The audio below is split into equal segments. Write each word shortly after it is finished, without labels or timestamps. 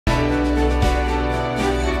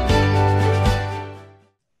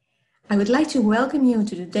I would like to welcome you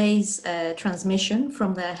to today's transmission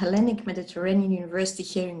from the Hellenic Mediterranean University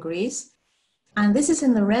here in Greece. And this is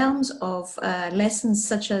in the realms of lessons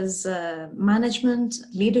such as management,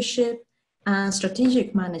 leadership, and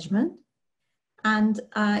strategic management. And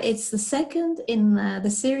it's the second in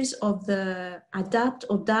the series of the Adapt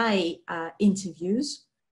or Die interviews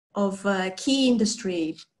of key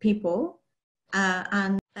industry people.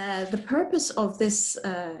 The purpose of this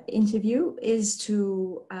interview is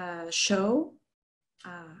to show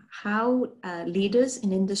how leaders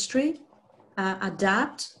in industry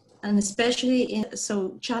adapt, and especially in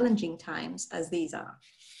so challenging times as these are.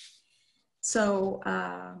 So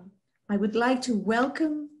I would like to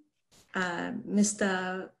welcome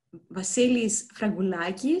Mr. Vasilis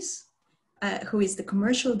Frangoulakis, who is the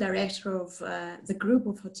commercial director of the group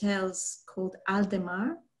of hotels called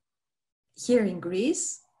Aldemar here in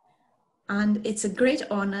Greece. And it's a great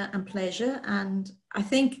honor and pleasure. And I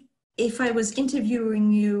think if I was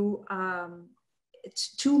interviewing you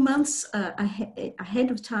 2 months ahead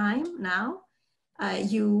of time now,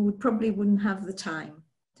 you probably wouldn't have the time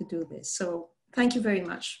to do this. So thank you very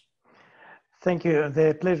much. Thank you.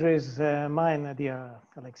 The pleasure is mine, dear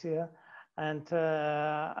Alexia. And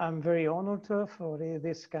I'm very honored for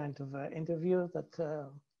this kind of interview that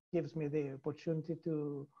gives me the opportunity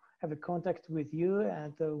to have a contact with you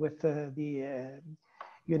and with the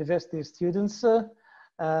university students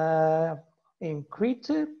in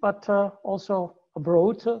Crete, but also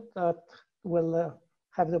abroad that will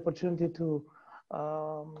have the opportunity to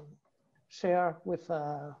share with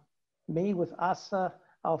me, with us,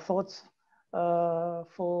 our thoughts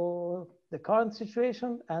for the current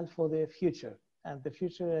situation and for the future. And the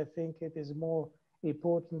future, I think it is more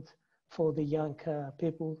important for the young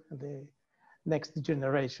people and the next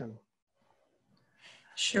generation.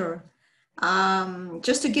 Sure.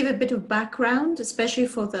 Just to give a bit of background, especially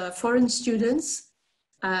for the foreign students,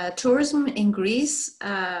 tourism in Greece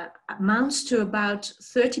amounts to about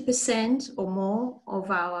 30% or more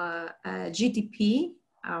of our GDP,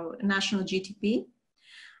 our national GDP.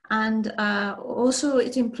 And also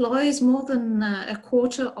it employs more than a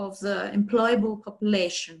quarter of the employable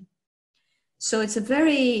population. So it's a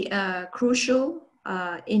very crucial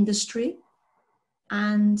industry.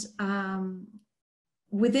 And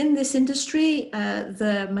within this industry,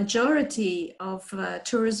 the majority of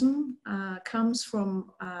tourism comes from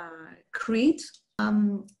Crete.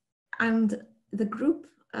 And the group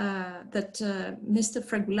that Mr.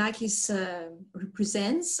 Frangoulakis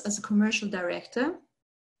represents as a commercial director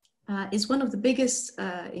is one of the biggest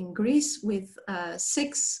in Greece, with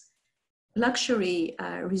 6 luxury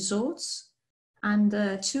resorts and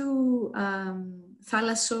 2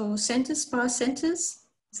 Thalasso centers, spa centers.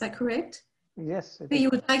 Is that correct? Yes.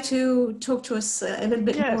 You would like to talk to us a little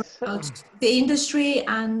bit more about the industry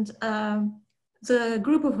and the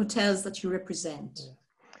group of hotels that you represent.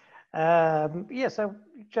 Yes,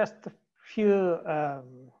 just a few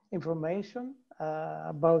information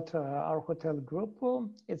about our hotel group.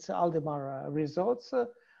 It's Aldemar Resorts.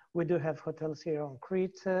 We do have hotels here on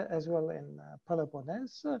Crete as well in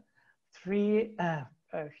Peloponnese. 3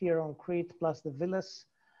 here on Crete plus the villas,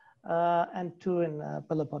 and 2 in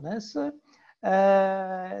Peloponnese.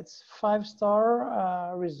 It's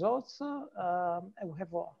 5-star resorts. We have,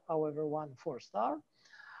 however, 1 4-star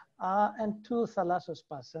and 2 Thalasso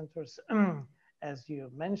spa centers, as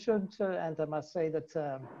you mentioned. And I must say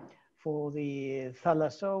that for the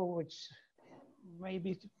Thalasso, which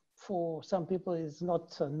maybe for some people is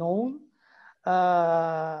not known,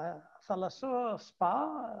 Thalasso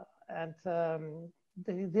spa, and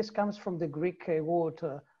this comes from the Greek word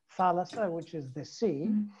thalassa, which is the sea.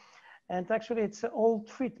 Mm-hmm. And actually it's all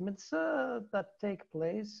treatments that take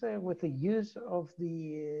place with the use of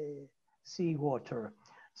the sea water.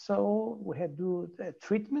 So we had to do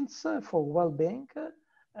treatments for well-being,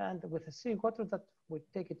 and with the sea water that we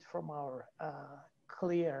take it from our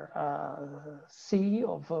clear sea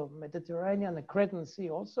of Mediterranean and Cretan Sea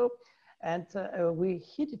also. And we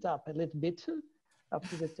heat it up a little bit up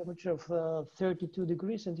to the temperature of 32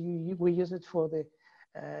 degrees, and we use it for the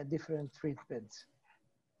different treatments.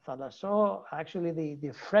 Thalasso, actually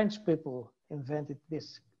the French people invented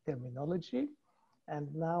this terminology, and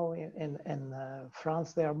now in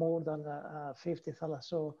France there are more than 50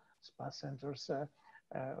 Thalasso spa centers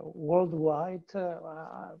worldwide,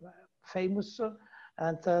 famous,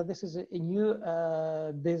 and this is a new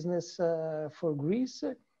business for Greece.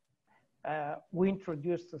 We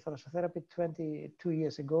introduced thalassotherapy 22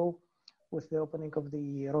 years ago with the opening of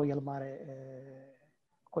the Royal Mare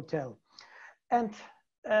Hotel. And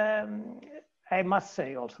I must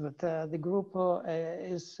say also that the group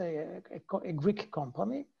is a Greek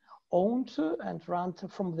company. owned and run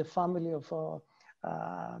from the family of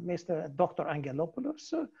Mr. Dr.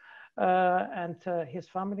 Angelopoulos and his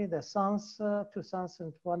family, the sons, two sons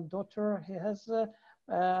and one daughter. He has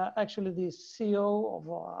actually the CEO of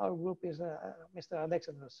our group is Mr.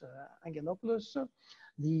 Alexandros Angelopoulos,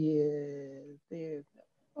 the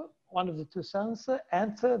one of the two sons,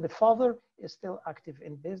 and the father is still active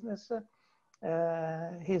in business.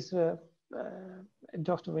 He's a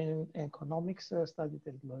doctor in economics, studied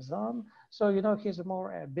at Lausanne. So, you know, he's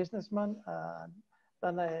more a businessman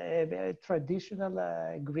than a traditional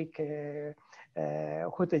Greek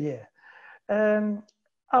hotelier.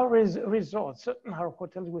 Our resorts, our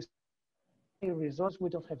hotels, resorts, we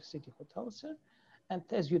don't have city hotels. And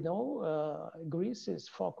as you know, Greece is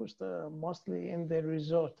focused mostly in the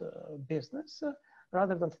resort business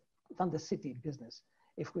rather than the city business.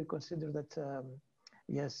 If we consider that,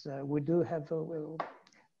 yes, we do have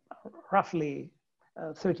roughly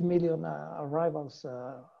 30 million arrivals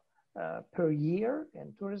per year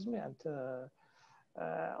in tourism, and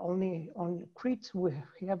only on Crete we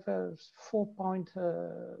have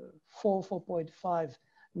 4.5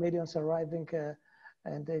 millions arriving,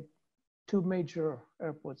 and the two major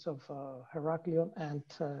airports of Heraklion and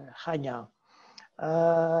Chania.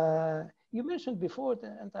 You mentioned before,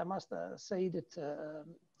 and I must say that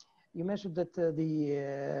you mentioned that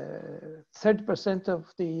the 30%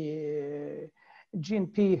 of the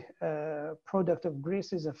GNP product of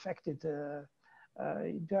Greece is affected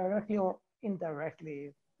directly or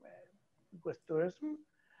indirectly with tourism.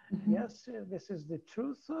 Mm-hmm. Yes, this is the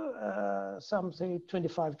truth. Some say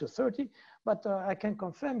 25 to 30, but I can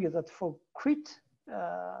confirm you that for Crete,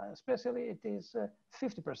 especially, it is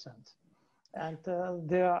 50%. And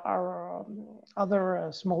there are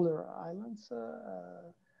other smaller islands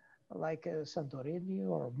like Santorini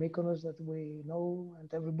or Mykonos that we know,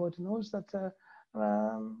 and everybody knows that,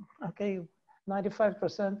 okay,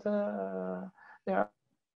 95% they are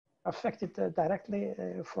affected directly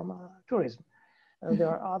from tourism. There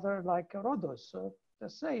are other like Rhodos, the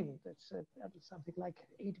same, that's something like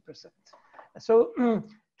 80%. So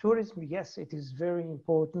tourism, yes, it is very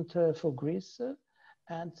important for Greece,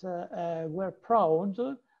 and we're proud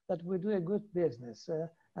that we do a good business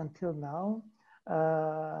until now.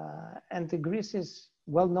 And Greece is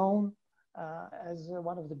well known as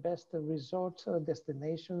one of the best resort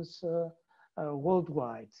destinations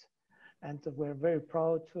worldwide. And we're very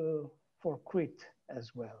proud for Crete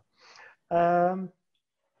as well.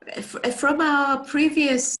 From our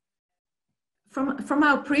previous,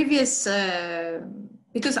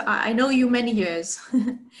 because I know you many years,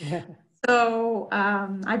 so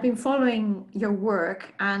I've been following your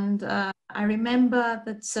work, and I remember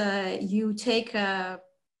that you take a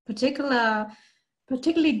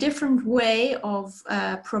particularly different way of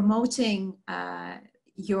promoting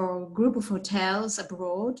your group of hotels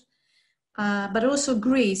abroad, but also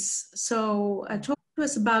Greece. So talk to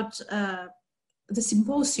us about the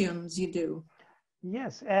symposiums you do.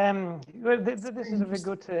 Yes, well, this is a very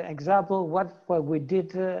good example. What we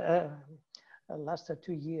did last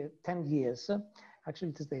 10 years. Actually,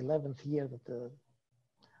 it is the 11th year that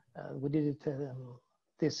we did it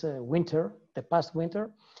this winter, the past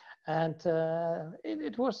winter. And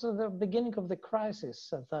it was the beginning of the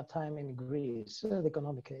crisis at that time in Greece, the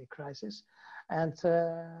economic crisis. And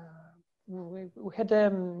we had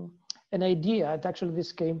an idea. Actually,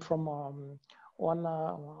 this came from one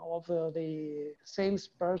of the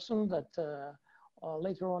salesperson that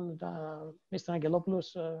later on Mr.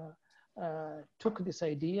 Angelopoulos took this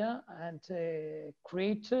idea and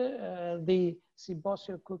create the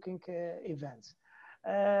symposium cooking events.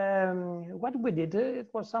 What we did, it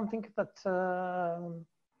was something that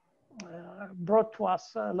brought to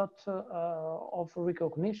us a lot of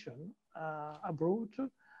recognition abroad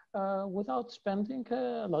without spending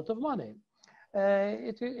a lot of money.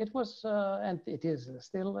 It was, and it is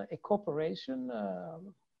still, a cooperation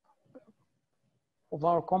of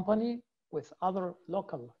our company with other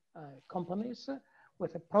local companies,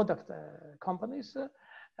 with product companies,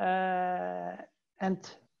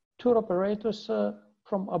 and tour operators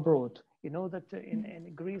from abroad. You know that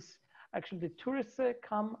in Greece, actually the tourists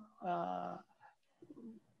come,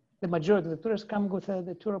 the majority of the tourists come with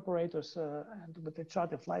the tour operators and with the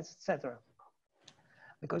charter flights, etc.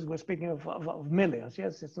 Because we're speaking of millions,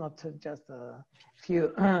 yes, it's not just a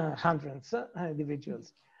few hundreds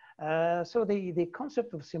individuals. So the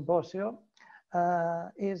concept of symposium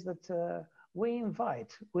is that we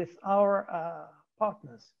invite with our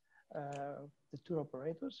partners, the tour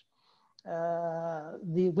operators,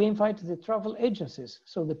 we invite the travel agencies,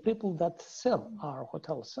 so the people that sell our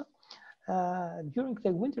hotels during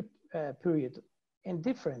the winter period. in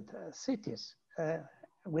different cities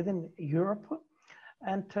within Europe,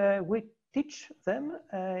 and we teach them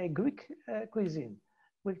Greek cuisine.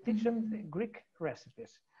 We teach them Greek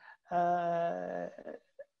recipes,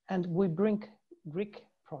 and we bring Greek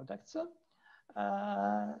products.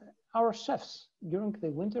 Our chefs during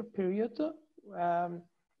the winter period,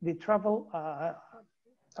 they travel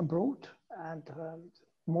abroad, and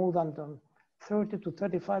more than 30 to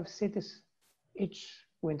 35 cities each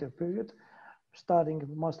winter period, starting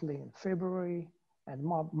mostly in February and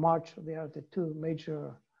March. They are the two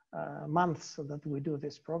major months that we do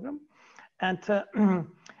this program. And the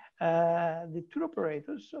tour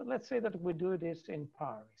operators, let's say that we do this in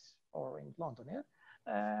Paris or in London. Yeah?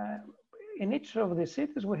 In each of the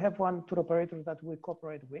cities, we have one tour operator that we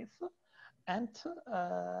cooperate with, and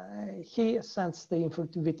he sends the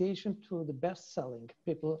invitation to the best-selling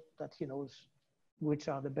people that he knows, which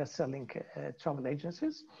are the best-selling travel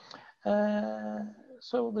agencies.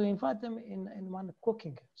 So they invite them in one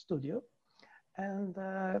cooking studio, and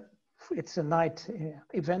it's a night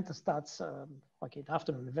event that starts, like an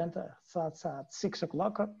afternoon event, starts at 6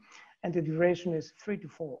 o'clock, and the duration is 3 to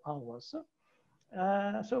 4 hours.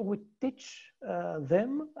 So we teach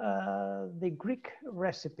them the Greek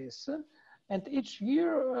recipes, and each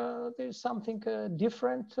year there's something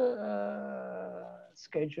different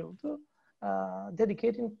scheduled,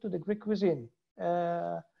 dedicating to the Greek cuisine.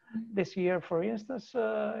 This year, for instance,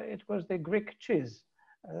 it was the Greek cheese.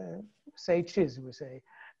 Say cheese, we say.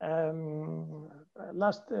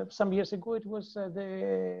 Some years ago, it was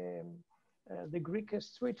the Greek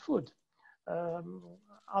street food.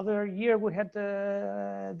 Other year, we had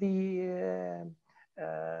the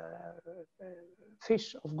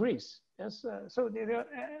fish of Greece. Yes, so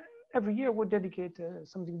every year we dedicate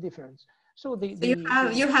something different. So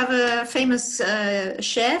you have a famous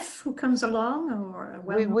chef who comes along, or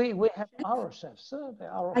we have our chefs.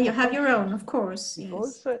 You have your own, of course.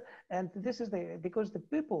 Because, yes. And this is because the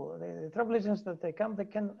people, the travel agents that they come, they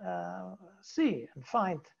can see and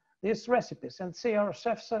find these recipes and see our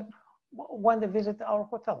chefs when they visit our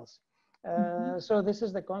hotels. So this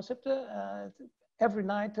is the concept. Every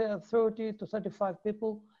night, 30 to 35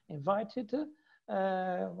 people invited.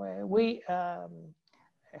 We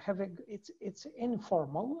have it's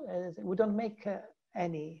informal. We don't make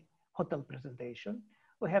any hotel presentation.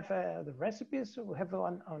 We have the recipes. We have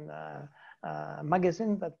one on a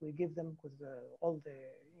magazine that we give them with all the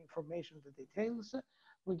information, the details.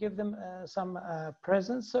 We give them some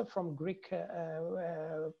presents from Greek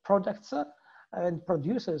products and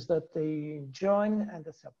producers that they join and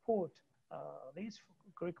support these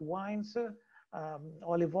Greek wines,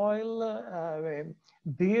 olive oil,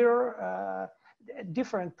 beer,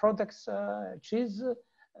 different products, cheese,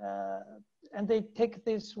 and they take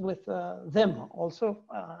this with them also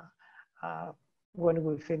when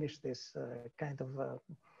we finish this kind of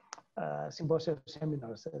symposium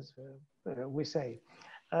seminars, as we say.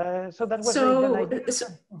 So that was the idea.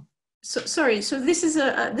 So sorry. So this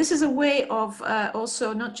is a way of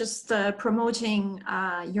also not just promoting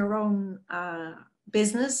your own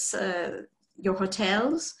business, your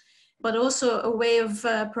hotels, but also a way of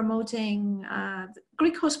promoting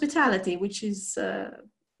Greek hospitality, which is, yes.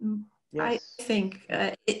 I think,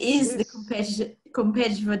 is the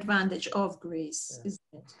competitive advantage of Greece, yeah.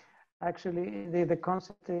 isn't it? Actually, the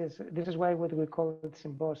concept is, this is why what we call it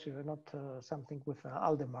symposium, not something with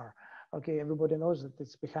Aldemar. Okay, everybody knows that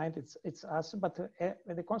it's behind, it's us, but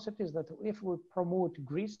the concept is that if we promote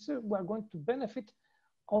Greece, we're going to benefit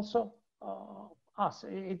also us.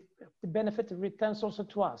 The benefit returns also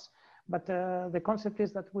to us. But the concept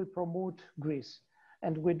is that we promote Greece,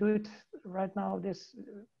 and we do it right now, this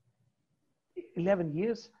 11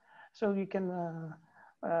 years. So you can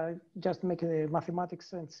just make the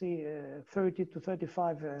mathematics and see 30 to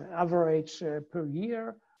 35 average per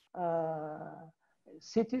year.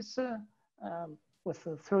 Cities with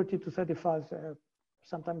 30 to 35,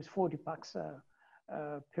 sometimes 40 packs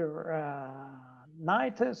per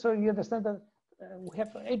night. So you understand that we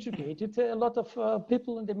have educated a lot of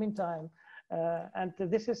people in the meantime. And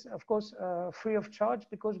this is, of course, free of charge,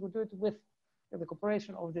 because we do it with the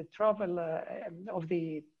cooperation of the travel, of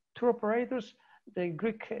the tour operators, the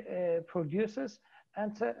Greek producers,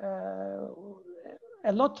 and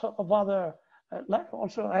a lot of other.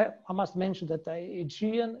 Also, I must mention that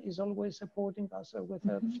Aegean is always supporting us with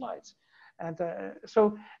flights. And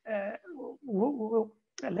so a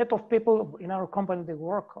lot of people in our company, they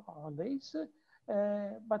work on this,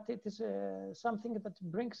 but it is something that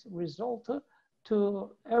brings result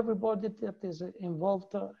to everybody that is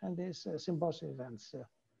involved in these symposium events.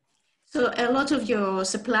 So a lot of your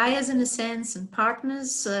suppliers, in a sense, and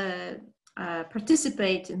partners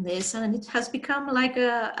participate in this, and it has become like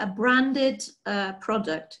a branded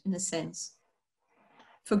product in a sense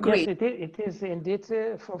for Greece. Yes, it is indeed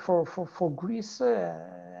for Greece,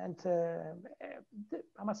 and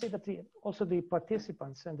I must say that also the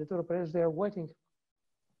participants and the tour operators, they are waiting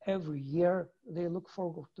every year. They look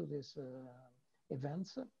forward to these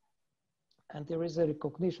events, and there is a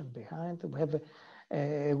recognition behind. We have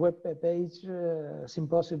a web page,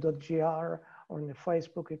 symposium.gr, or on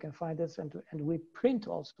Facebook you can find us, and we print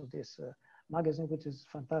also this magazine, which is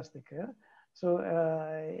fantastic. So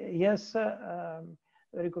yes,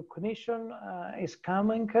 recognition is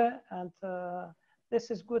coming, and this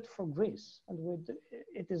is good for Greece. And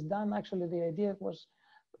it is done, actually, the idea was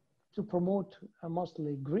to promote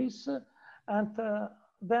mostly Greece, and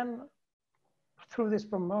then through this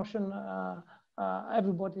promotion,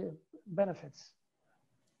 everybody benefits.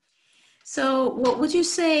 So what would you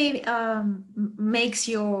say makes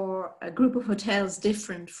your group of hotels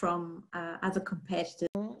different from other competitors?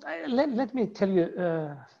 Let me tell you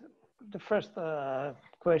the first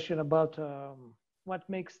question about what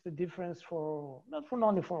makes the difference for, not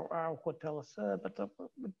only for our hotels, but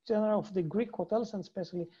in general of the Greek hotels, and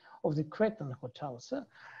especially of the Cretan hotels.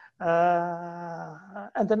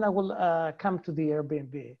 And then I will come to the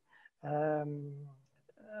Airbnb.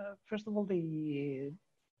 First of all,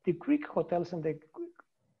 the Greek hotels and the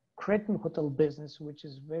Cretan hotel business, which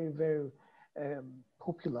is very, very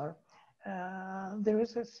popular, there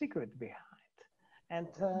is a secret behind. And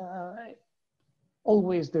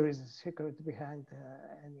always there is a secret behind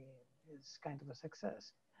any this kind of a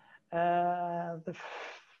success.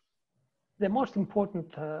 The most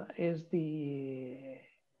important is the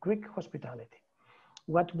Greek hospitality,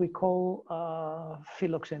 what we call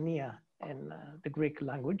philoxenia in the Greek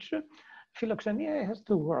language. Philoxenia has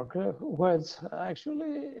two words.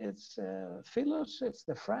 Actually, it's philos, it's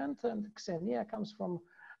the friend, and xenia comes from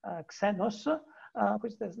xenos,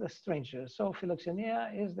 which is the stranger. So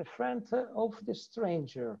philoxenia is the friend of the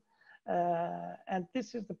stranger. And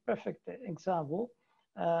this is the perfect example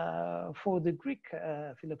for the Greek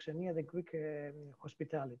philoxenia, the Greek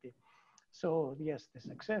hospitality. So yes, the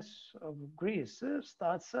success of Greece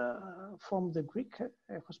starts from the Greek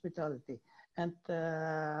hospitality, and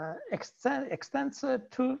extends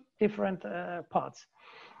to different parts.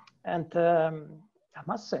 And I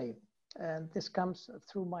must say, and this comes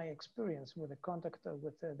through my experience with the contact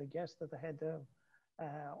with the guests that I had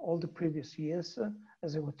all the previous years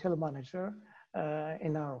as a hotel manager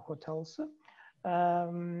in our hotels.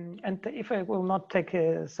 And if I will not take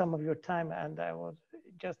some of your time, and I will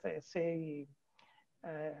just say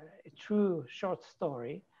a true short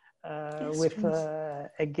story yes, with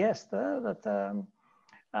a guest that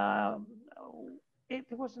it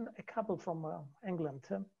was a couple from England,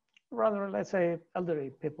 rather, let's say, elderly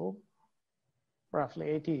people, roughly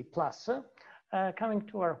 80 plus, coming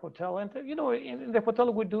to our hotel. And, you know, in the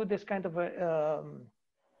hotel, we do this kind of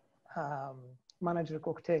manager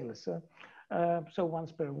cocktails. So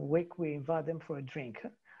once per week, we invite them for a drink,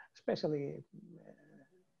 especially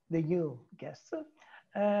the new guests.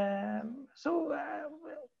 So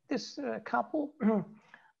this couple,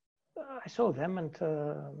 I saw them and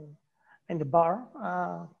in the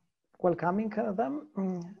bar, welcoming them,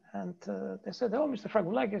 and they said, "Oh, Mr.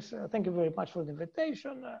 Frangoulakis, thank you very much for the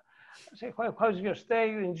invitation. I say, how's your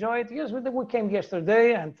stay? You enjoy it?" "Yes, we came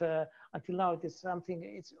yesterday, and until now it is something.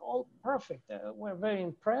 It's all perfect. We're very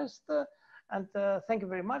impressed, and thank you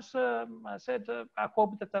very much." I said, "I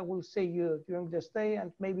hope that I will see you during the stay,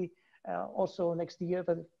 and maybe also next year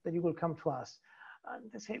that you will come to us."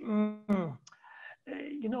 And they say,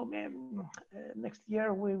 "You know, next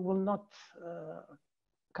year we will not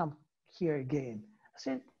come here again." I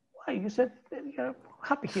said, "Why?" You said, "You're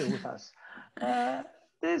happy here with us."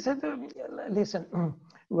 They said, "Listen,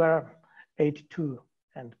 we're 82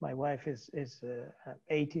 and my wife is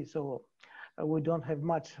 80, so we don't have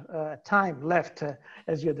much time left,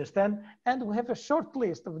 as you understand. And we have a short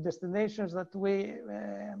list of destinations that we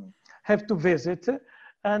have to visit.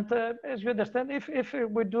 And as you understand, if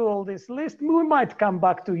we do all this list, we might come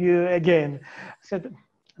back to you again." I said,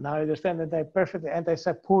 "Now I understand that I perfectly, and I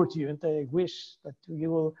support you, and I wish that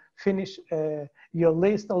you will finish your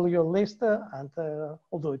list, all your list, and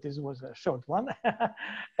although it was a short one,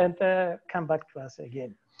 and come back to us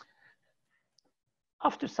again."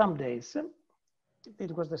 After some days,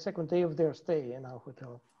 it was the second day of their stay in our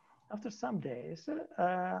hotel. After some days,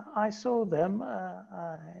 I saw them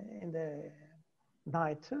in the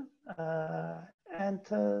night, and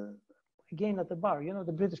again at the bar. You know,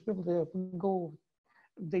 the British people,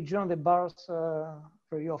 they join the bars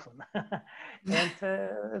very often.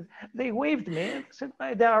 And they waved me and said,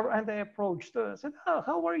 and they approached. Said, oh,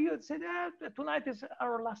 how are you? I said, tonight is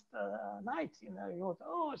our last night. You know,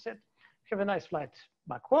 oh, I said, have a nice flight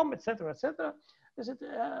back home, etc., etc. They said,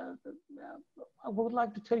 I would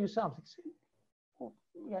like to tell you something. I said, oh,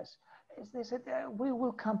 yes. They said, we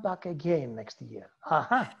will come back again next year.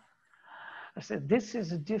 Aha. I said, this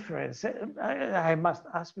is a difference. I must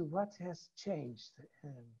ask you, what has changed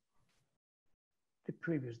the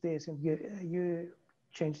previous days? And you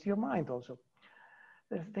changed your mind also.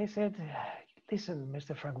 They said, listen,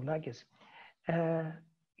 Mr. Frangoulakis,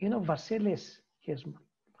 you know, Vasilis, he's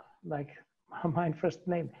like my first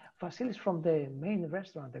name, Vasilis from the main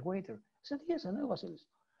restaurant, the waiter. I said, yes, I know Vasilis.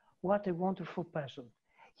 What a wonderful person.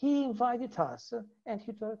 He invited us and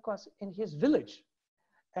he took us in his village.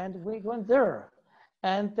 And we went there.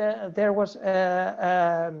 And there was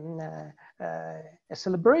a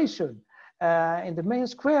celebration in the main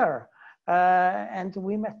square. And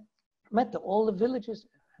we met all the villages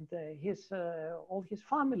and all his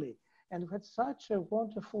family. And we had such a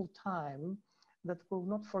wonderful time that we'll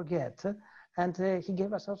not forget. And he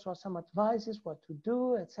gave us also some advices, what to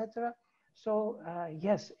do, etc. So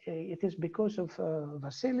yes, it is because of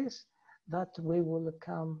Vasilis that we will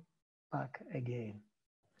come back again.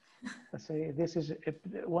 I say this is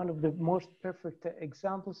one of the most perfect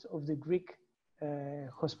examples of the Greek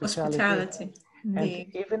hospitality. And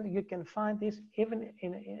even you can find this even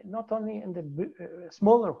in not only in the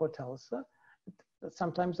smaller hotels.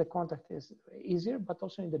 Sometimes the contact is easier, but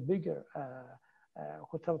also in the bigger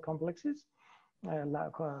hotel complexes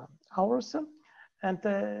like ours. And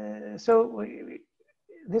so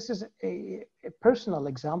this is a personal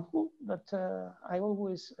example that I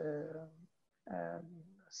always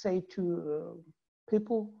say to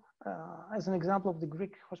people as an example of the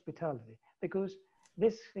Greek hospitality, because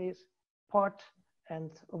this is part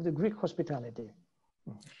and of the Greek hospitality.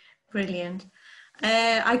 Brilliant.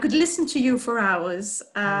 I could listen to you for hours.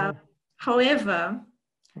 However,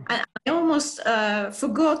 I almost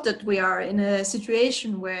forgot that we are in a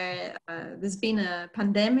situation where there's been a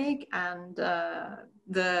pandemic and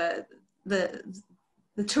the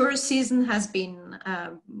tourist season has been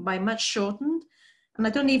by much shortened. And I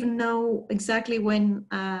don't even know exactly when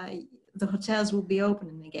the hotels will be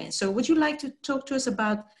opening again. So would you like to talk to us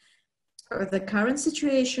about the current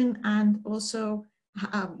situation and also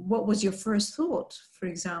what was your first thought, for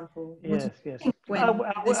example? Yes, yes.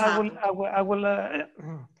 I will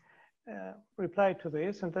reply to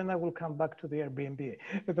this, and then I will come back to the Airbnb.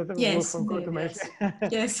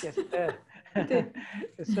 Yes, yes.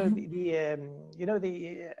 So you know,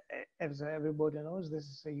 as everybody knows, this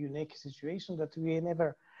is a unique situation that we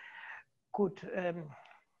never could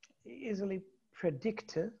easily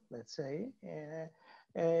predict. Let's say,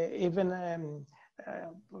 even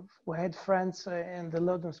we had friends in the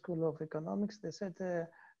London School of Economics. They said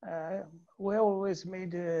we always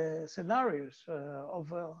made scenarios of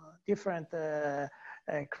different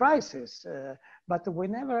crises, but we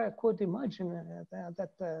never could imagine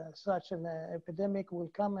that such an epidemic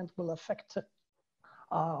will come and will affect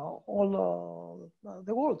all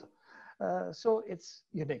the world. So it's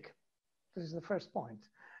unique. This is the first point.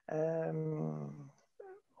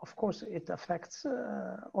 Of course, it affects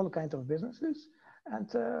all kinds of businesses, and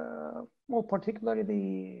more particularly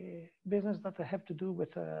the business that have to do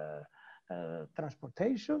with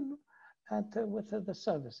transportation and with the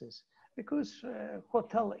services. Because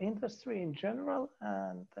hotel industry in general,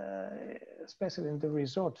 and especially in the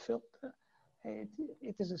resort field,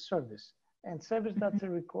 it is a service, and service that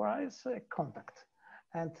requires contact.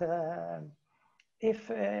 And if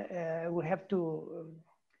we have to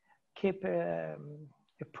keep a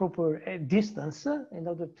proper distance in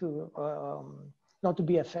order to not to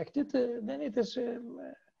be affected, then it is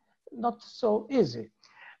not so easy.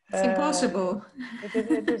 It's impossible.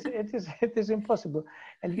 It is impossible,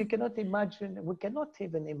 and you cannot imagine. We cannot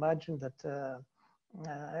even imagine that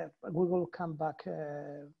we will come back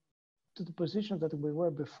to the position that we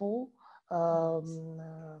were before,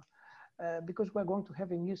 because we're going to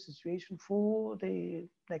have a new situation for the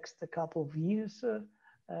next couple of years,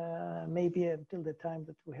 maybe until the time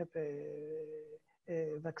that we have a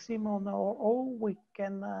vaccine or we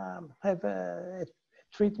can have a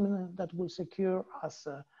treatment that will secure us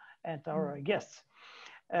and our guests.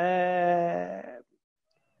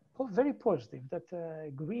 Very positive that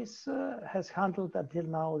Greece has handled until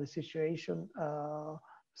now the situation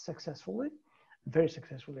successfully, very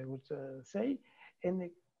successfully, I would say.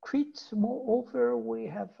 In Crete, moreover, we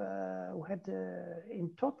have had in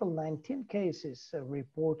total 19 cases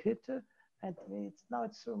reported, and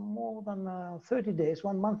it's more than 30 days,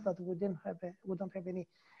 1 month that we don't have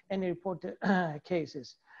any reported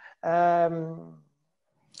cases. So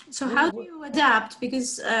how do you adapt?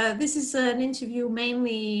 Because this is an interview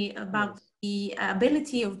mainly about the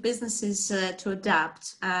ability of businesses to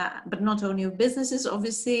adapt, but not only of businesses,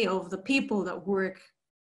 obviously, of the people that work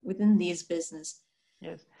within these business.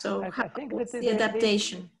 Yes. So I think what's that the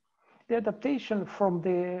adaptation? The adaptation from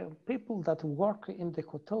the people that work in the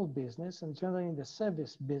hotel business and generally in the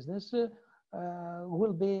service business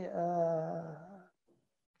will be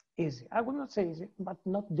easy. I would not say easy, but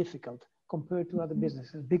not difficult compared to other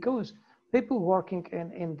businesses, because people working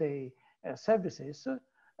in the services,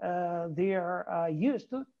 they are used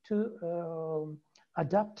to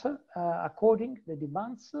adapt according the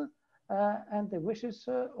demands and the wishes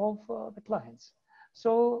of the clients.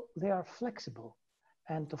 So they are flexible.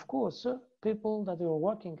 And of course, people that are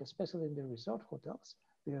working, especially in the resort hotels,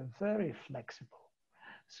 they are very flexible.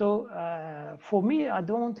 So for me, I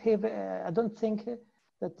don't think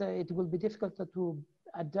that it will be difficult to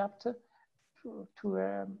adapt to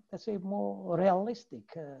let's say, more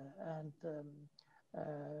realistic and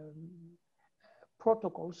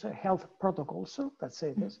protocols, health protocols, let's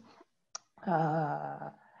say this,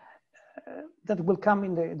 that will come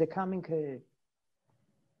in the coming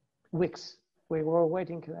weeks. We were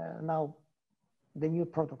waiting now the new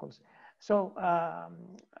protocols. So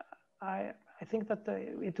I think that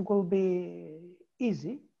it will be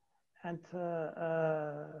easy, and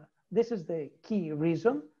this is the key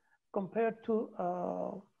reason compared to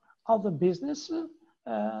other business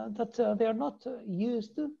that they are not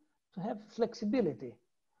used to have flexibility.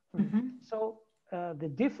 So the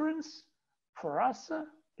difference for us,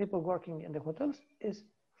 people working in the hotels, is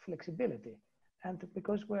flexibility, and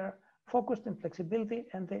because we're focused on flexibility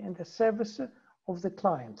and in the service of the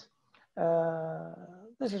client.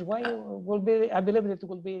 This is why I believe it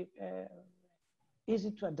will be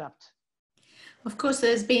easy to adapt. Of course,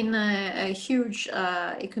 there's been a huge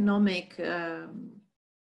economic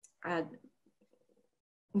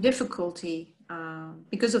difficulty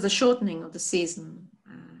because of the shortening of the season.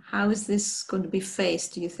 How is this going to be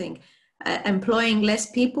faced, do you think? Employing less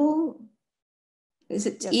people? Is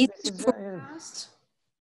it easy to forecast?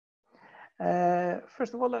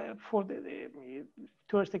 First of all, for the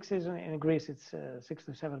touristic season in Greece, it's 6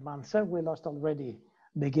 to 7 months. We lost already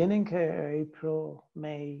beginning April,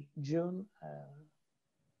 May, June.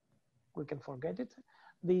 We can forget it.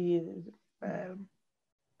 The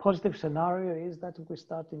positive scenario is that we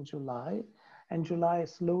start in July, and July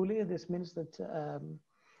slowly. This means that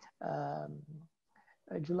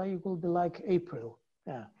July will be like April.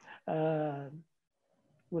 Yeah.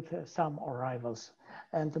 With some arrivals,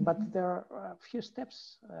 but there are a few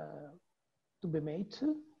steps to be made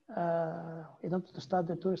in order to start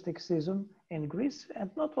the touristic season in Greece, and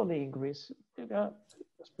not only in Greece. There are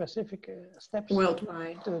specific steps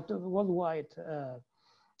worldwide, worldwide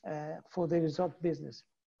for the resort business.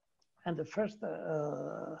 And the first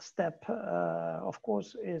step, of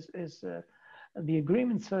course, is the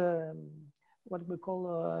agreements, what we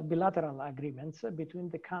call bilateral agreements between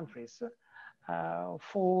the countries.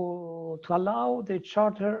 To allow the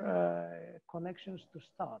charter connections to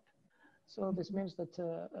start. So this means that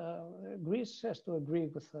Greece has to agree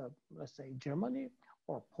with, let's say, Germany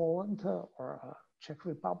or Poland or Czech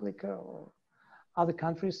Republic or other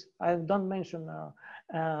countries. I don't mention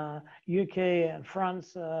UK and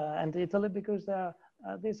France and Italy, because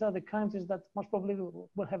these are the countries that most probably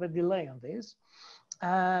will have a delay on this.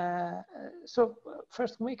 So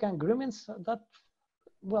first make agreements that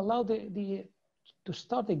will allow to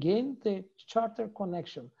start again the charter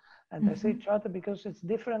connection. And I say charter because it's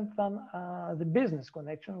different than the business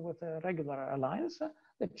connection with a regular airlines.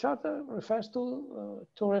 The charter refers to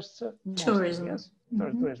tourists. Tourism. Mostly, yes,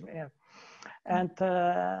 tourism, yeah. And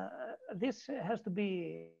this has to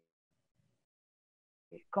be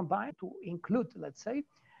combined to include, let's say,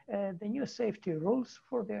 the new safety rules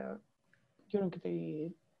for during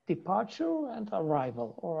the departure and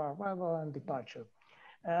arrival, or arrival and departure.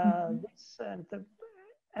 And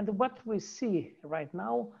what we see right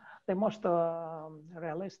now, the most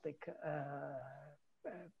realistic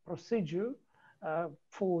procedure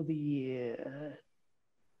for the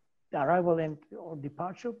arrival and or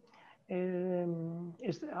departure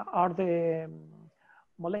are the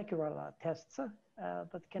molecular tests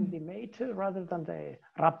that can be made rather than the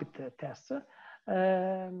rapid tests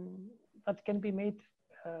that can be made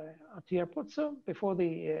at the airports before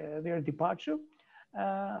their departure.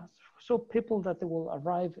 So people that will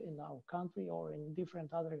arrive in our country or in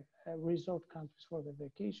different other resort countries for the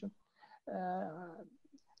vacation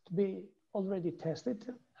to be already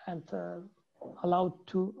tested and allowed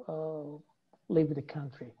to leave the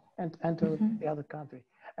country and enter the other country.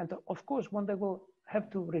 And of course, when they will have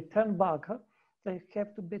to return back, they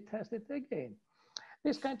have to be tested again.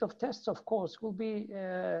 This kind of tests, of course, will be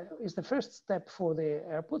is the first step for the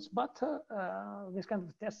airports, but this kind of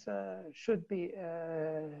tests should be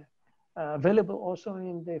available also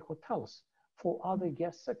in the hotels for other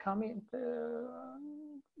guests coming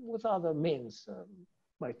with other means,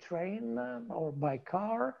 by train or by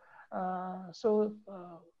car. So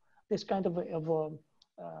this kind of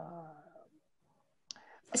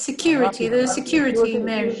security, the security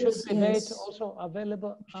measures should be made also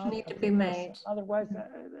available. Need to be made. Otherwise,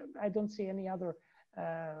 I don't see any other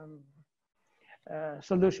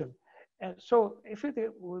solution. And so if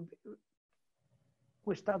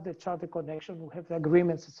we start the charter connection, we have the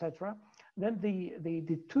agreements, etc. Then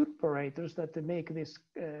the tour operators that they make these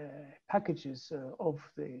packages of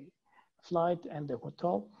the flight and the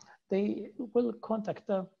hotel, they will contact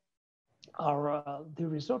the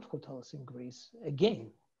resort hotels in Greece again.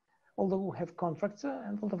 Although we have contracts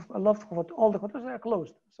and all the hotels are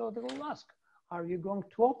closed. So they will ask, are you going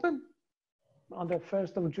to open on the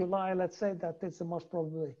 1st of July? Let's say that it's the most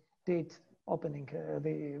probably date opening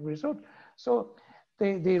the resort. So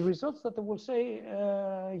the results that they will say,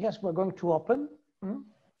 yes, we're going to open,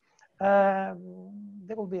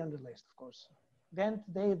 they will be on the list, of course. Then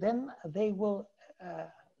they will,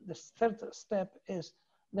 the third step is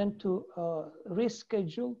then to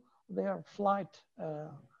reschedule their flight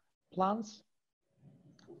plans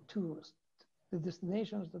to the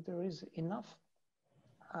destinations that there is enough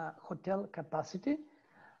hotel capacity.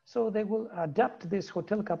 So they will adapt this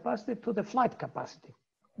hotel capacity to the flight capacity.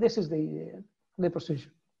 This is the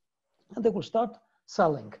procedure. And they will start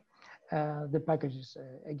selling the packages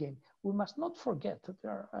again. We must not forget that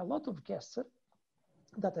there are a lot of guests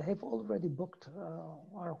that have already booked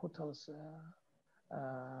our hotels,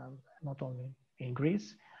 not only in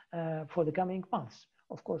Greece, for the coming months.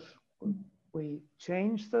 Of course, we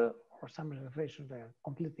changed or some reservations are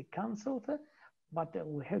completely canceled, but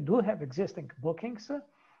we do have existing bookings,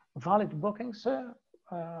 valid bookings,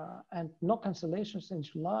 and no cancellations in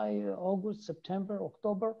July, August, September,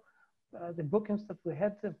 October. The bookings that we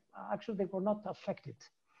had, actually, they were not affected.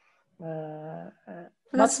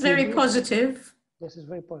 That's very positive. This is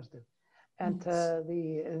very positive. And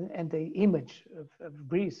the image of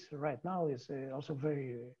Greece right now is also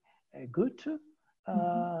very good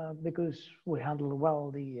because we handle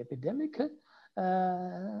well the epidemic.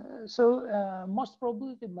 So most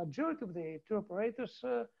probably the majority of the tour operators,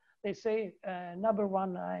 they say number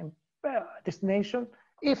one destination,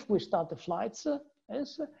 if we start the flights,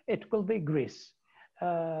 it will be Greece.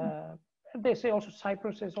 They say also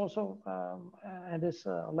Cyprus is also, and this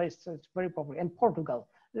list is very popular, and Portugal.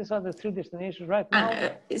 These are the three destinations right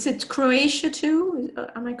now. Is it Croatia too?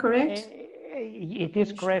 Am I correct? It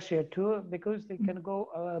is Croatia too, because they can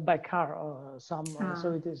go by car or some,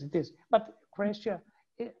 so it is. But Croatia,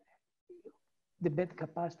 the bed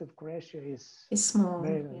capacity of Croatia is small,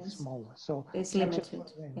 very small. So it's limited.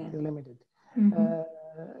 Limited.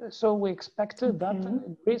 So we expect that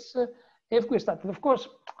in Greece, if we start, of course,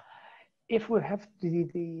 if we have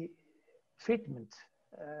the treatment,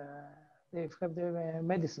 if we have the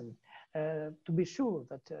medicine, to be sure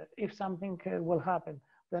that if something will happen,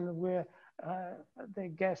 then the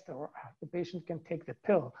guest or the patient can take the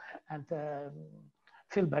pill and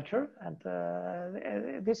feel better.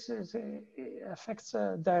 And this affects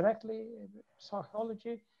directly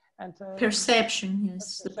psychology and perception.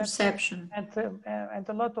 Yes, the perception. And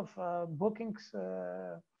a lot of bookings,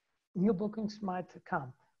 new bookings might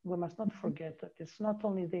come. We must not forget that it's not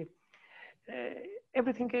only the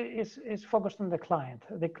everything is focused on the client.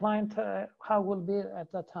 The client, how will be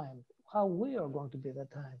at that time, how we are going to be at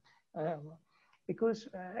that time, because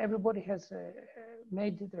everybody has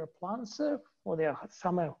made their plans for their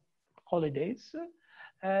summer holidays.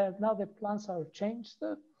 Now the plans are changed.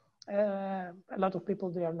 A lot of people,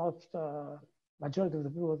 they are not, majority of the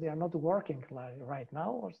people, they are not working right now,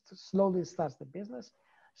 or slowly starts the business.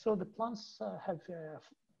 So the plans have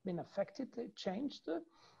been affected, changed.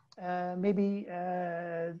 Maybe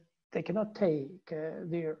they cannot take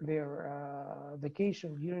their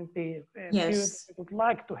vacation during the period they would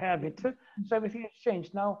like to have it. So everything has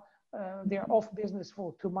changed. Now they are off business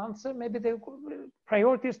for 2 months. Maybe the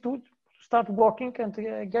priority is to start working and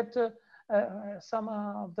get some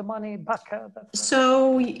of the money back.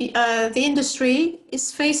 So the industry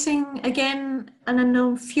is facing again an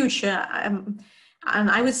unknown future.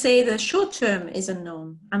 And I would say the short term is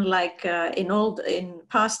unknown, unlike in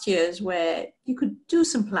past years where you could do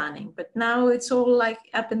some planning, but now it's all like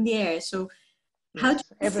up in the air. So Yes,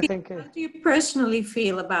 everything. How do you personally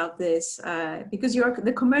feel about this? Because you're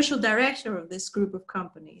the commercial director of this group of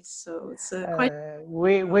companies, so it's quite.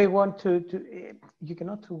 We want to you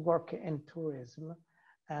cannot work in tourism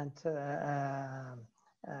and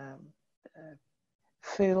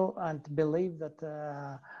feel and believe that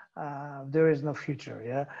there is no future.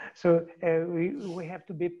 Yeah, so we have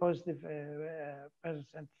to be positive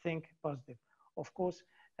and think positive. Of course,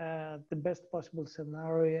 the best possible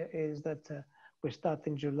scenario is that we start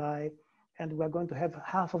in July, and we're going to have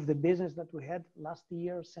half of the business that we had last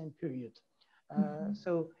year, same period.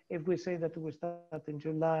 So if we say that we start in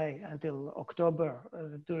July until October,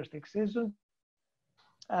 touristic season,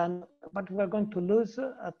 but we're going to lose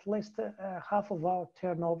at least half of our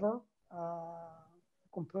turnover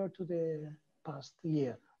compared to the past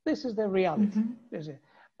year. This is the reality.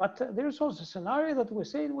 But there's also a scenario that we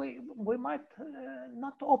say we might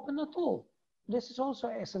not open at all. This is also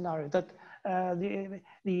a scenario that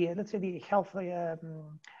let's say the health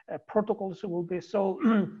protocols will be so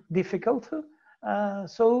difficult.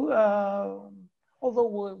 Although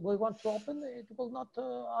we want to open, it will not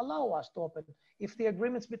allow us to open. If the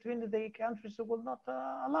agreements between the countries will not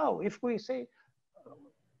allow, if we say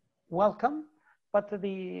welcome, but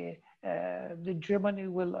the Germany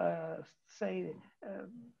will say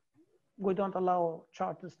we don't allow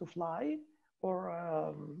charters to fly, or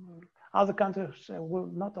other countries will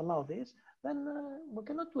not allow this, then we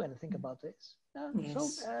cannot do anything about this.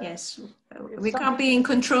 Yes, yes. We can't be in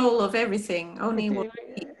control of everything. Only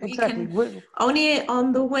exactly. Only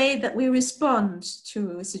on the way that we respond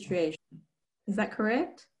to a situation. Is that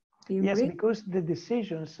correct? Do you agree? Because the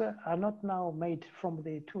decisions are not now made from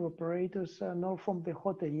the tour operators nor from the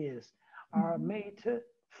hoteliers, are made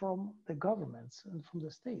from the governments and from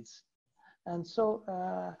the states. And so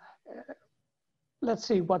let's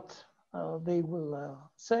see what they will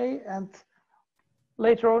say, and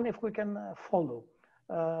later on, if we can follow.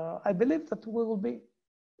 I believe that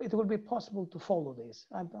it will be possible to follow this.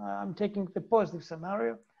 I'm taking the positive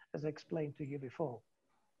scenario, as I explained to you before.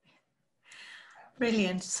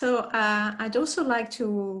 Brilliant. So I'd also like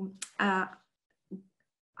to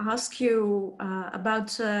ask you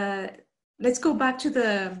about, let's go back to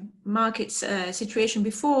the market situation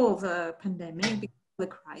before the pandemic, before the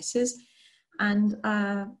crisis. And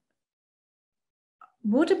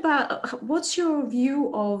what's your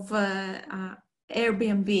view of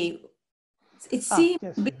Airbnb? It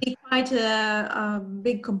seems to be quite a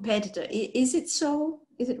big competitor. Is it so?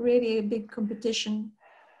 Is it really a big competition?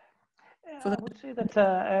 I would say that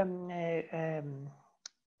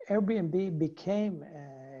Airbnb became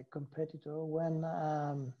a competitor when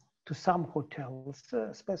to some hotels,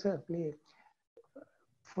 specifically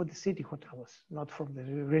for the city hotels, not from the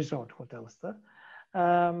resort hotels.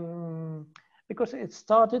 Because it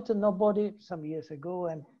started some years ago,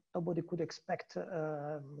 and nobody could expect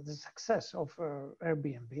the success of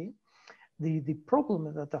Airbnb. The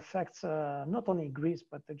problem that affects not only Greece,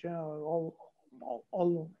 but the general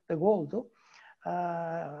all the world,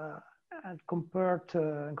 and in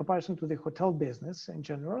comparison to the hotel business in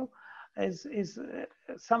general, is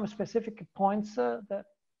some specific points that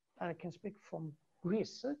I can speak from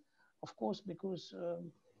Greece, of course, because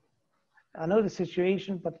I know the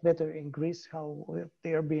situation, but better in Greece, how the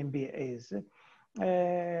Airbnb is.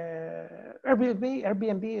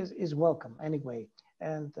 Airbnb is welcome anyway,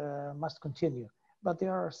 and must continue. But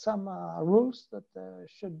there are some rules that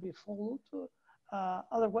should be followed.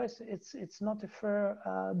 Otherwise, it's not a fair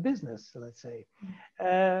business, let's say.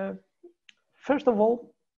 First of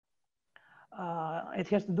all, it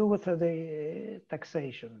has to do with the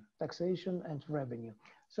taxation and revenue.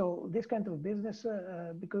 So this kind of business,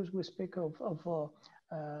 because we speak of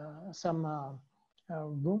some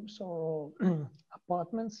rooms or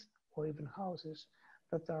apartments or even houses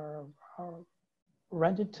that are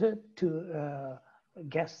rented to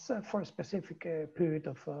guests for a specific period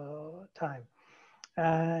of time.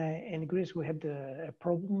 In Greece, we had a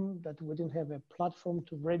problem that we didn't have a platform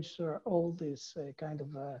to register all these kind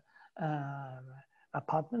of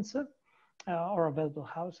apartments or available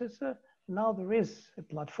houses. Now there is a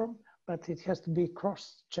platform, but it has to be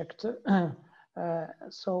cross-checked.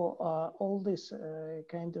 So all these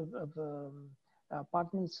kind of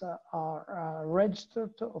apartments are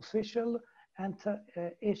registered official and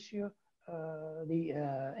issue the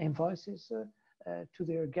invoices to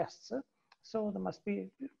their guests. So there must be,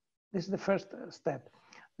 this is the first step.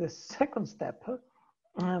 The second step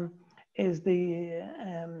is the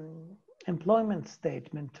employment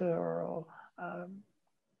statement,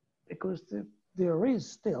 because there is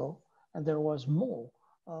still, and there was more,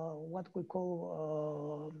 what we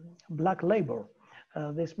call black labor.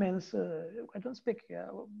 This means I don't speak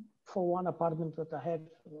for one apartment that I have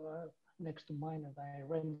next to mine and I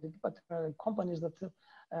rented, but companies that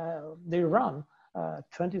they run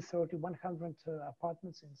 20, 30, 100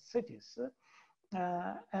 apartments in cities.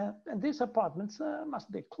 And these apartments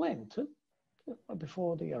must be cleaned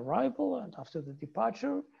before the arrival and after the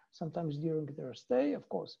departure, sometimes during their stay, of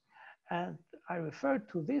course. And I refer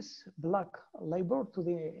to this black labor, to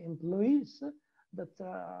the employees that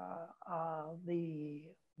the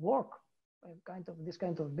work this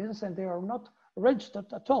kind of business, and they are not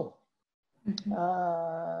registered at all. Mm-hmm.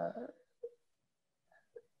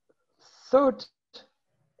 Third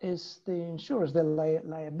is the insurance, the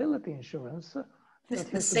liability insurance.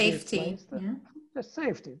 The safety. Yeah. The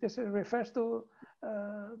safety. This refers to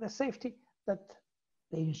the safety that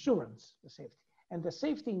the insurance, the safety. And the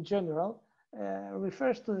safety in general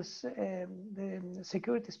refers to this, the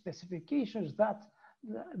security specifications that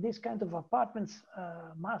this kind of apartments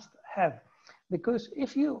must have. Because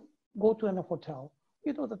if you go to a hotel,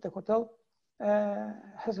 you know that the hotel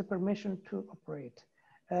has a permission to operate.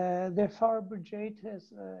 The fire brigade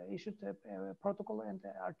has issued a protocol and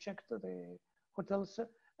are checked the hotels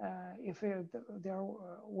if they are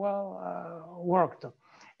well worked.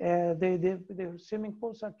 The swimming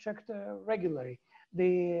pools are checked regularly.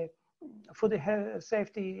 The food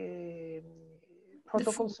safety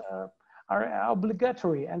protocols are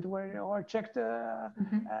obligatory and are checked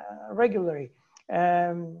regularly.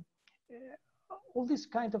 All these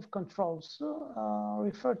kind of controls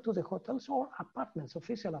refer to the hotels or apartments,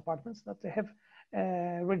 official apartments, that they have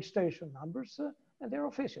registration numbers and they're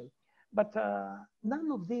official. But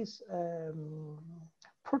none of these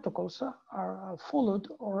protocols are followed,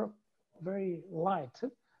 or very light,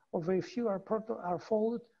 or very few are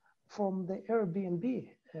followed from the Airbnb,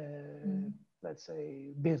 let's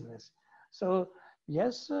say, business. So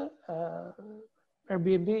yes,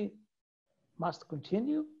 Airbnb must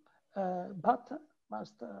continue, but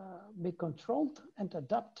must be controlled and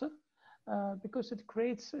adapt because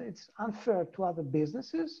it's unfair to other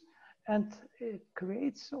businesses, and it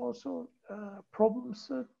creates also problems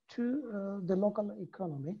to the local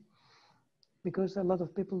economy, because a lot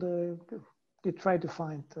of people they try to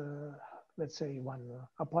find let's say one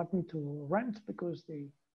apartment to rent because they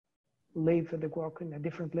live and they work in a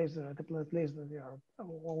different place, the place that they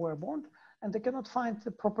were born, and they cannot find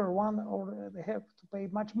the proper one, or they have to pay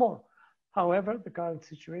much more. However, the current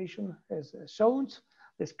situation has shown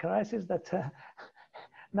this crisis that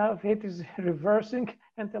now it is reversing,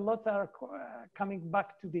 and a lot are coming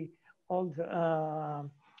back to the old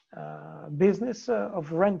business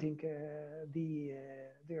of renting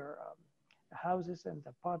their houses and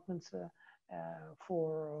apartments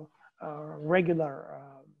for regular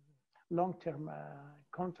long-term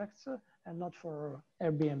contracts and not for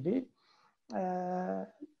Airbnb.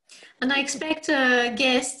 And I expect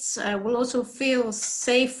guests will also feel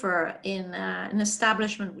safer in an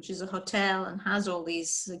establishment which is a hotel and has all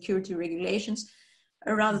these security regulations,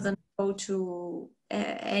 rather than go to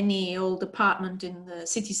any old apartment in the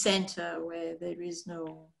city center where there is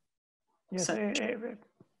no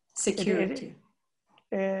security.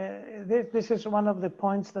 This is one of the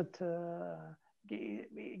points that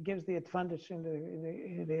gives the advantage in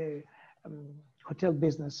the hotel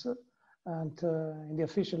business and in the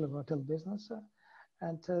official hotel business,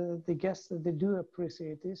 and the guests, they do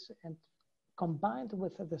appreciate this, and combined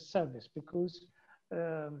with the service, because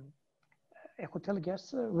a hotel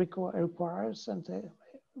guest requires and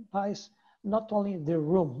buys not only the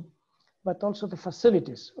room but also the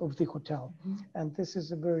facilities of the hotel, and this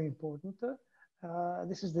is very important.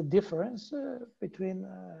 This is the difference between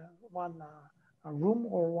a room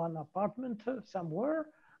or one apartment somewhere,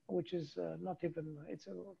 which is not even, it's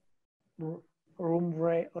a room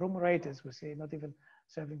rate, as we say, not even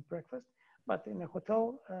serving breakfast. But in a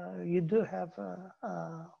hotel, you do have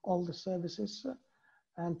all the services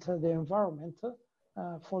and the environment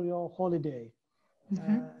for your holiday.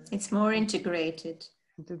 It's more integrated.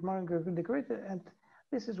 It's more integrated, and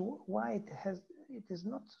this is why it is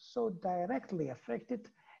not so directly affected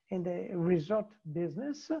in the resort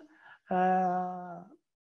business.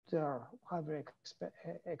 There are other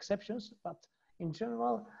exceptions, but in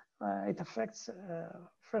general, it affects,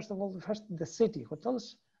 first of all, the city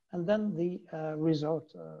hotels, and then the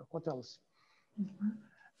resort hotels.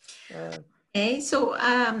 Okay, so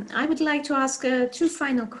I would like to ask two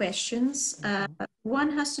final questions.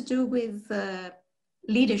 One has to do with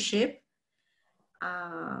leadership,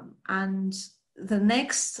 and the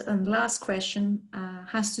next and last question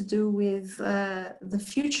has to do with the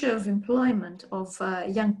future of employment of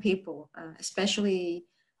young people, especially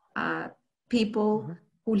people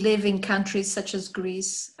who live in countries such as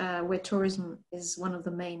Greece, where tourism is one of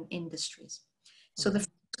the main industries. So the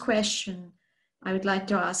first question I would like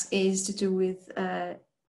to ask is to do with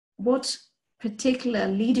what particular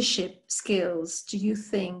leadership skills do you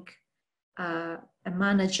think a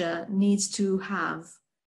manager needs to have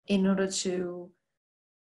in order to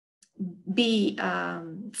be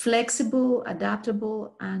flexible,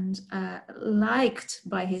 adaptable, and liked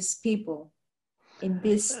by his people in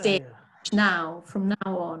this stage now, from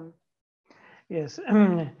now on? Yes,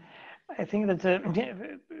 I think that's a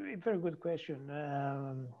very good question.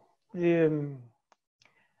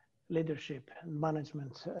 Leadership and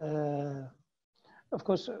management. Of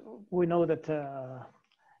course, we know that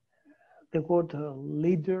the word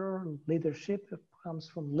leadership comes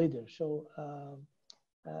from leader. So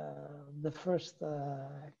the first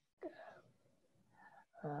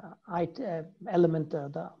element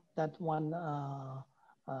that one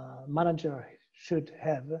manager should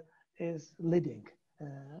have is leading.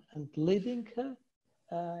 And leading,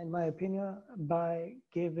 in my opinion, by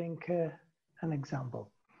giving an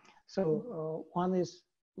example. So one is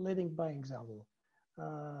leading by example.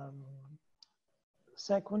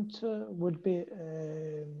 Second would be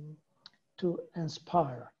to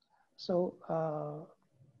inspire. So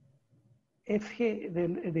if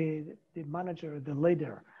the manager, the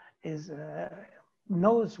leader,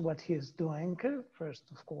 knows what he is doing first,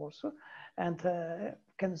 of course, and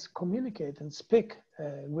can communicate and speak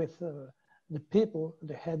with the people,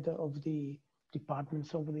 the head of the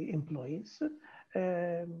departments, of the employees,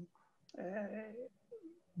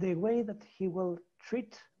 the way that he will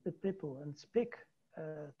treat the people and speak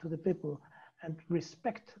to the people and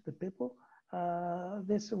respect the people,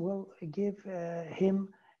 this will give him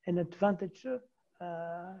an advantage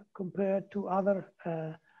compared to other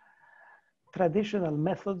traditional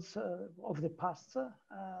methods of the past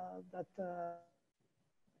that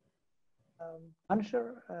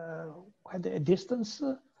manager had a distance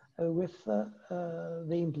with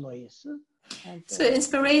the employees. And, so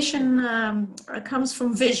inspiration comes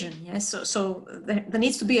from vision, yes? So there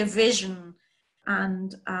needs to be a vision,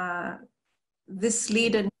 and this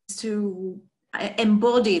leader needs to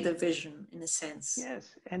embody the vision in a sense.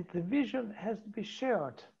 Yes, and the vision has to be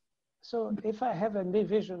shared. So if I have a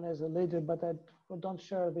vision as a leader, but I don't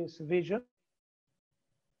share this vision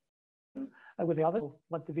with the other,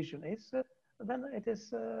 what the vision is, then it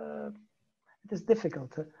is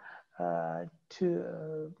difficult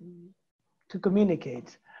to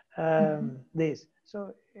communicate this.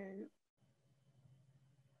 So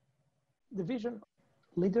the vision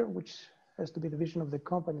leader, which has to be the vision of the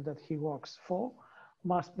company that he works for,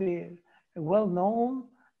 must be well known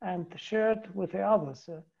and shared with the others.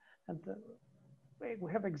 And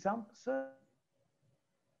we have examples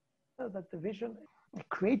that the vision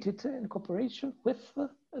created in cooperation with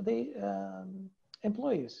the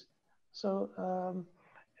employees. So,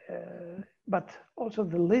 but also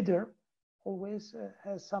the leader always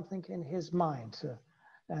has something in his mind.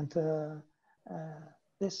 And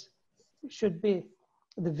this should be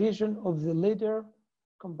the vision of the leader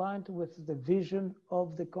combined with the vision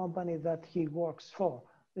of the company that he works for.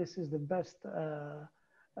 This is the best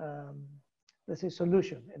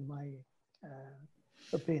solution, in my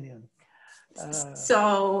opinion.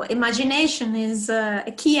 So imagination is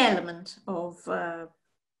a key element of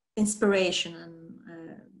inspiration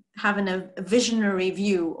and having a visionary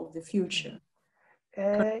view of the future.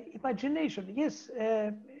 Imagination, yes.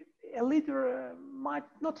 A leader might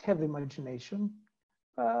not have imagination,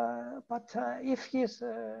 but if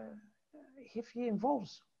he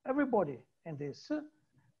involves everybody in this,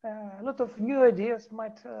 a lot of new ideas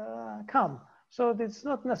might come. So it's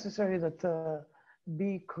not necessary that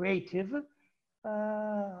be creative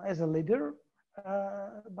as a leader,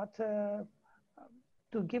 but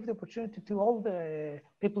to give the opportunity to all the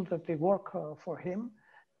people that they work for him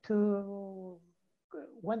to,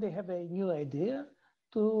 when they have a new idea,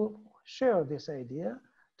 to share this idea,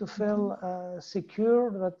 to feel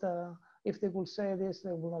secure that if they will say this,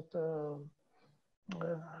 they will not,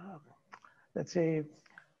 let's say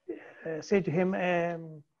to him,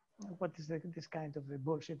 what is this kind of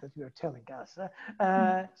bullshit that you are telling us?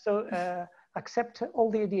 So accept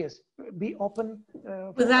all the ideas, be open.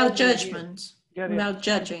 Without judgment, without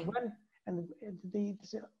judging. And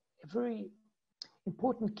it's a very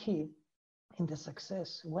important key in the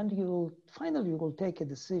success, when you finally will take a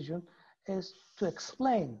decision, is to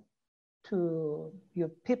explain to your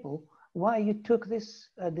people why you took this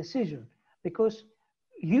decision. Because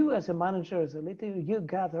you as a manager, as a leader, you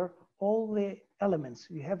gather all the elements,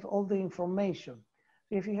 you have all the information.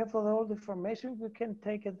 If you have all the information, you can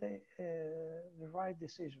take the right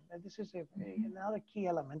decision. And this is another key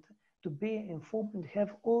element, to be informed and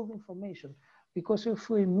have all the information. Because if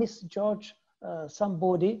we misjudge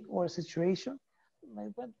somebody or a situation,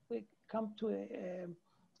 we come to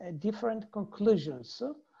different conclusions.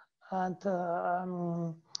 And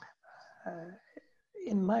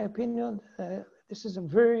in my opinion, this is a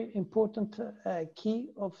very important key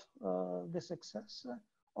of the success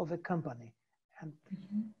of a company. And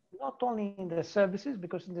not only in the services,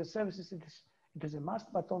 because in the services it is a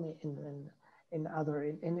must, but only in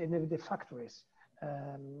the factories.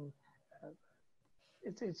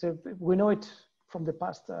 We know it from the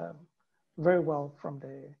past very well, from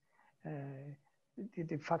the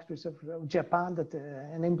factories of Japan, that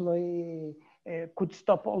an employee could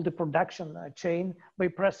stop all the production chain by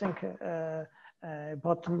pressing a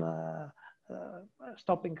button,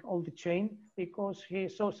 stopping all the chain, because he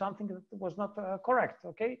saw something that was not correct.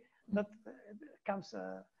 Okay, that comes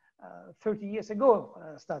 30 years ago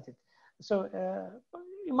started. So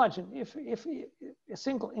imagine if a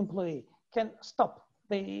single employee can stop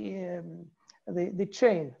the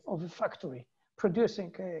chain of a factory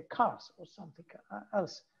producing cars or something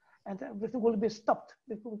else, and everything will be stopped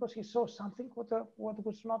because he saw something what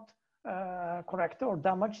was not correct or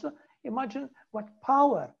damaged. Imagine what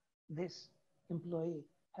power this employee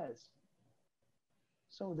has.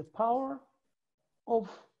 So the power of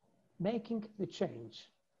making the change.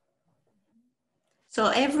 So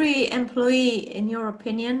every employee, in your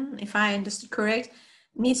opinion, if I understood correct,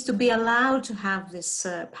 needs to be allowed to have this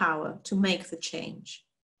power to make the change,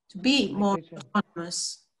 to be more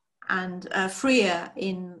autonomous and freer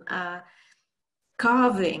in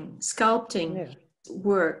carving, sculpting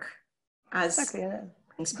work as exactly.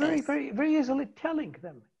 Very easily telling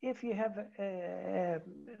them, if you have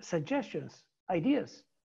suggestions, ideas,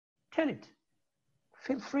 tell it.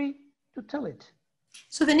 Feel free to tell it.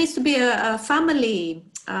 So there needs to be a family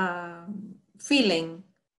feeling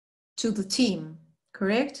to the team,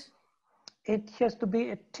 correct? It has to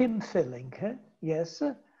be a team feeling, yes.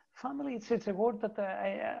 Family, it's a word that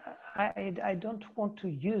I don't want to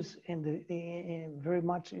use very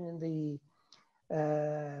much in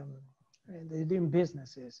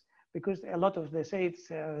businesses, because a lot of they say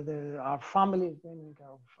it's our family.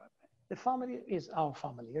 The family is our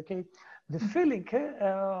family, okay? The feeling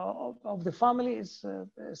of the family is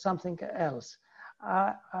something else.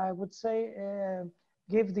 I would say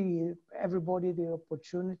give everybody the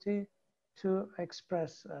opportunity to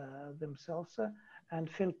express themselves and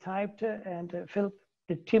feel typed and feel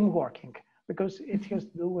the team working, because it has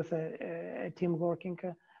to do with a team working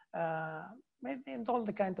in all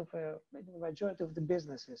the kind of majority of the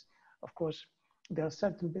businesses. Of course, there are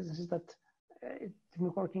certain businesses that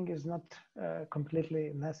team working is not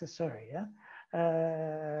completely necessary,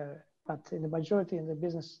 but in the majority in the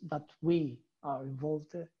business that we are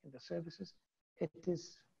involved in the services, it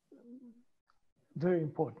is very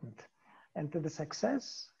important. And the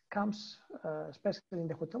success comes, especially in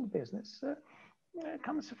the hotel business,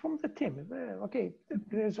 comes from the team. Okay,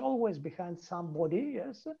 there's always behind somebody,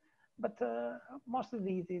 yes, but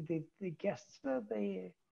mostly the guests,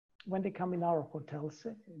 when they come in our hotels,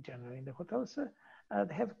 generally in the hotels,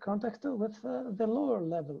 they have contact with the lower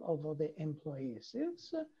level of the employees,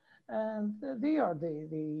 yes, and they are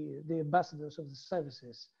the ambassadors of the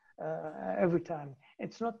services every time.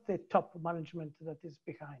 It's not the top management that is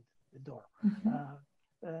behind the door.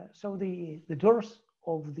 So the doors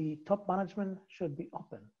of the top management should be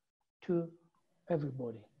open to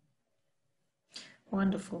everybody.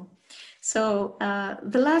 Wonderful. So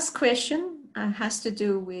the last question has to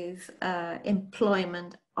do with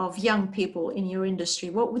employment of young people in your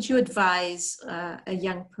industry. What would you advise a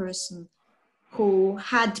young person who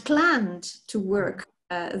had planned to work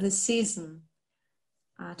this season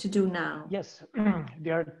to do now? Yes,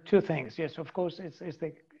 there are two things. Yes, of course, it's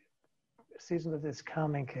the season that is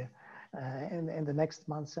coming in the next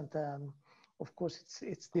months, and of course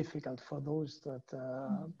it's difficult for those that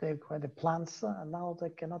they've had the plans and now they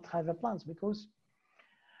cannot have the plans because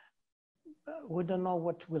we don't know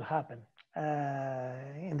what will happen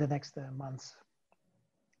in the next months.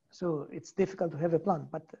 So it's difficult to have a plan,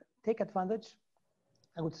 but take advantage,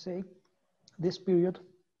 I would say, this period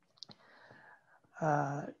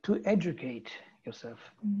to educate yourself.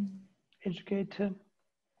 Educate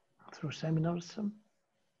through seminars,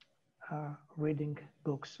 reading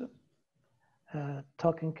books,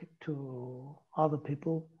 talking to other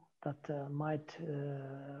people that might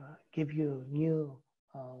give you new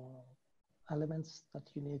elements that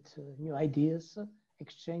you need, new ideas,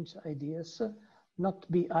 exchange ideas, not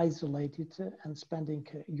be isolated and spending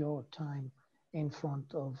your time in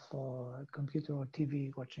front of a computer or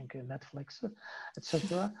TV watching Netflix,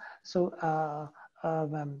 etc. So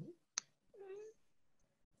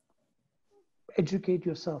educate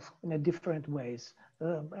yourself in a different ways,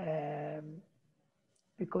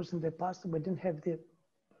 because in the past we didn't have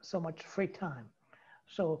so much free time.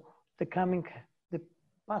 So the coming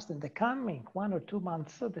 1 or 2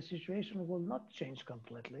 months, the situation will not change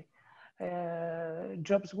completely.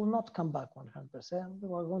 Jobs will not come back 100%.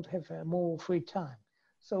 We're going to have more free time.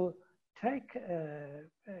 So take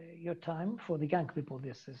your time, for the young people,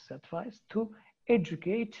 this is advice, to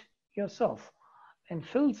educate yourself in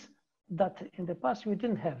fields that in the past we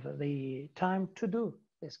didn't have the time to do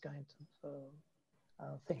this kind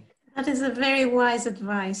of thing. That is a very wise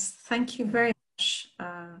advice. Thank you very much.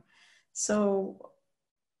 So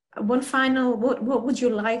what final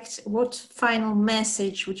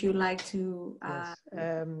message would you like to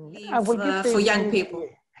leave for young people?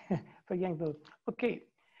 For young people. Okay.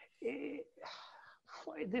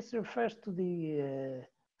 This refers to the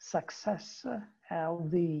success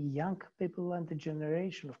of the young people and the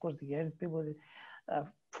generation, of course, the young people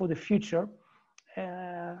for the future.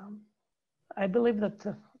 I believe that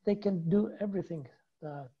they can do everything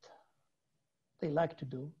that they like to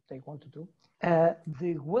do, they want to do.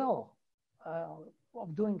 The will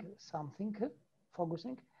of doing something,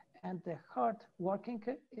 focusing, and the hard working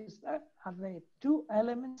are the two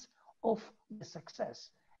elements of the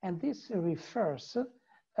success. And this refers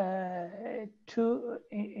to,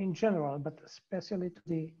 in general, but especially to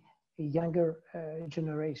the younger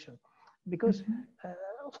generation. Because,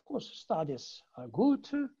 of course, studies are good,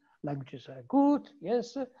 languages are good,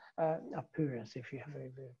 yes, appearance, if you have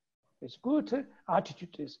is good,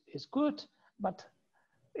 attitude is good, but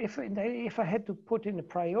if I had to put in a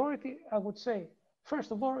priority, I would say,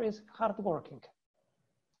 first of all, is hard working.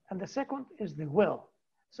 And the second is the will.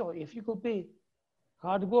 So if you could be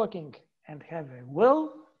hard working and have a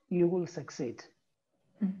will, you will succeed.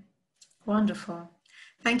 Wonderful.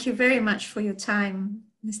 Thank you very much for your time,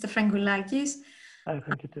 Mr. Frangoulakis.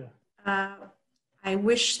 Thank you too. I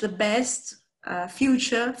wish the best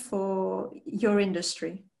future for your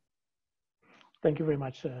industry. Thank you very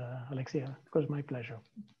much, Alexia. It was my pleasure.